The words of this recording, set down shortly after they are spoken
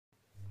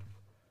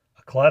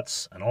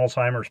klutz, an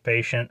Alzheimer's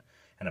patient,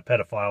 and a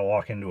pedophile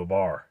walk into a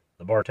bar.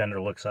 The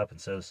bartender looks up and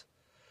says,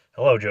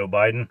 "Hello, Joe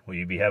Biden. Will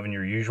you be having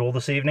your usual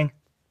this evening?"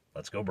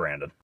 Let's go,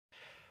 Brandon.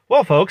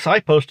 Well, folks, I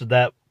posted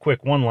that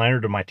quick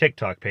one-liner to my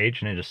TikTok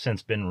page, and it has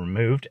since been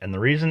removed, and the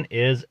reason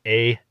is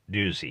a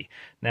doozy.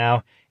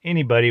 Now,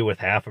 anybody with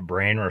half a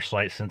brain or a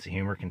slight sense of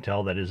humor can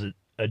tell that is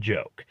a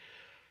joke.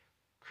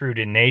 Crude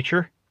in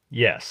nature?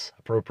 Yes.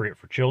 Appropriate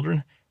for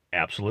children?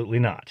 Absolutely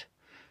not.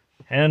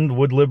 And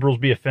would liberals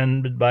be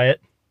offended by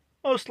it?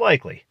 Most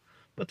likely.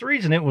 But the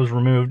reason it was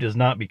removed is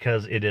not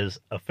because it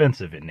is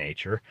offensive in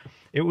nature.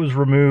 It was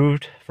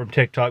removed from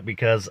TikTok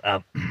because,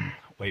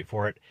 wait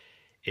for it,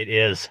 it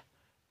is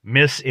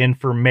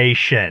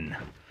misinformation.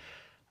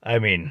 I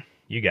mean,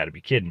 you got to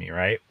be kidding me,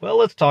 right? Well,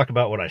 let's talk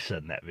about what I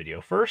said in that video.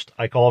 First,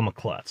 I call him a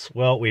klutz.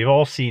 Well, we've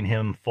all seen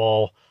him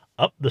fall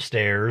up the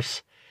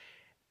stairs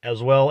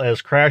as well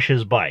as crash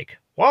his bike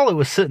while it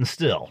was sitting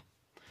still.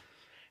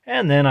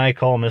 And then I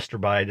call Mr.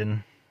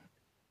 Biden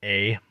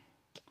a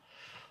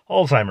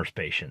Alzheimer's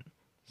patient.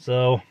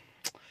 So,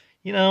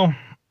 you know,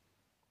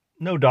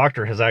 no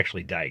doctor has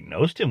actually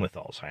diagnosed him with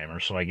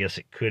Alzheimer's, so I guess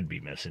it could be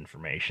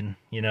misinformation.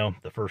 You know,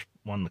 the first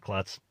one, the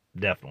klutz,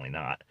 definitely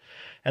not.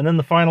 And then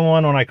the final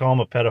one, when I call him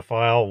a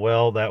pedophile,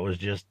 well, that was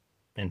just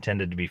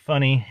intended to be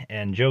funny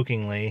and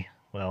jokingly,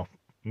 well,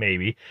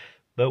 maybe.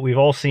 But we've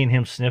all seen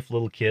him sniff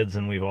little kids,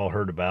 and we've all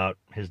heard about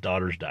his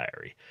daughter's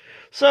diary.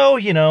 So,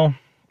 you know,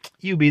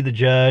 you be the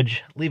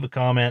judge. Leave a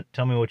comment.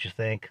 Tell me what you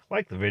think.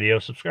 Like the video.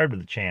 Subscribe to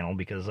the channel,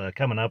 because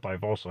coming up,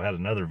 I've also had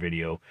another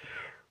video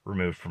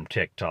removed from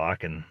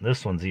TikTok, and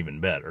this one's even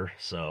better.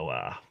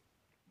 So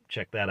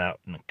check that out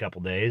in a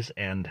couple days,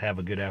 and have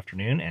a good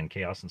afternoon. And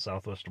Chaos in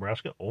Southwest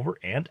Nebraska over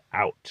and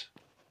out.